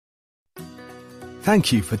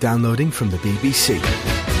Thank you for downloading from the BBC.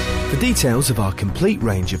 For details of our complete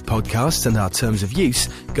range of podcasts and our terms of use,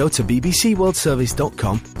 go to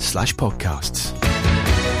bbcworldservice.com/podcasts.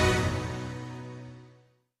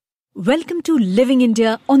 Welcome to Living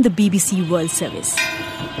India on the BBC World Service.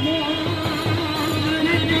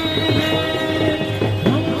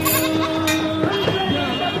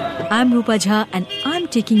 I'm Rupa Jha and I'm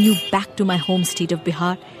taking you back to my home state of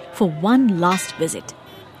Bihar for one last visit,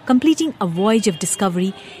 completing a voyage of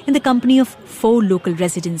discovery in the company of 4 local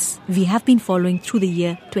residents we have been following through the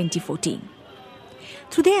year 2014.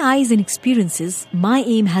 Through their eyes and experiences, my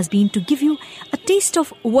aim has been to give you a taste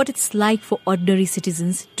of what it's like for ordinary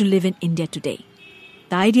citizens to live in India today.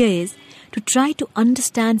 The idea is to try to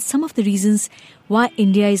understand some of the reasons why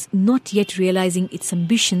India is not yet realizing its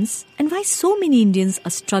ambitions and why so many Indians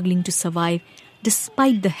are struggling to survive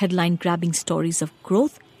despite the headline-grabbing stories of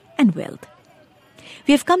growth and wealth.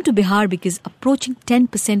 We have come to Bihar because approaching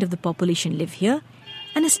 10% of the population live here,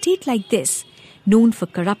 and a state like this, known for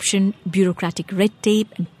corruption, bureaucratic red tape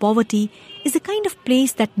and poverty, is the kind of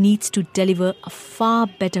place that needs to deliver a far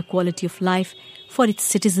better quality of life for its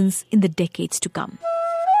citizens in the decades to come.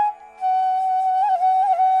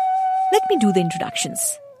 Let me do the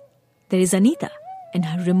introductions. There is Anita. In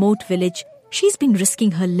her remote village, she's been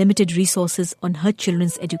risking her limited resources on her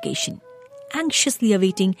children's education, anxiously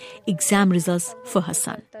awaiting exam results for her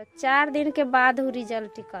son.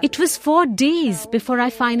 It was 4 days before I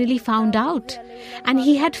finally found out. And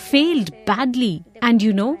he had failed badly. And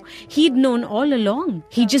he'd known all along.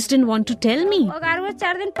 He just didn't want to tell me.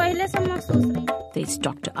 There's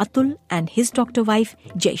Dr. Atul and his doctor wife,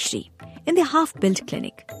 Jayashri, in their half-built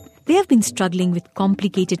clinic. They have been struggling with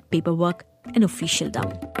complicated paperwork and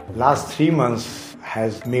officialdom. Last 3 months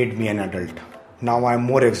has made me an adult. Now I'm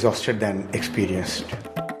more exhausted than experienced.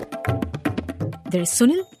 There is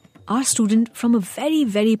Sunil, our student from a very,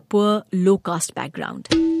 very poor, low-caste background.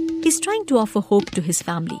 He's trying to offer hope to his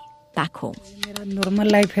family back home.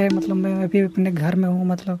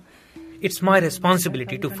 It's my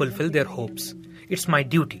responsibility to fulfill their hopes. It's my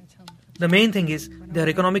duty. The main thing is their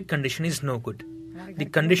economic condition is no good. The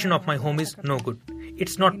condition of my home is no good.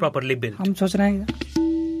 It's not properly built.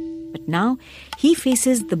 But now, he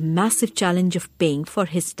faces the massive challenge of paying for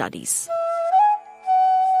his studies.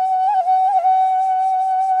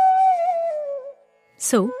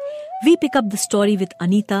 So, we pick up the story with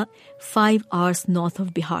Anita, 5 hours north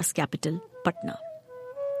of Bihar's capital, Patna.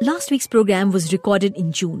 Last week's program was recorded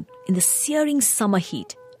in June, in the searing summer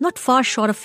heat, not far short of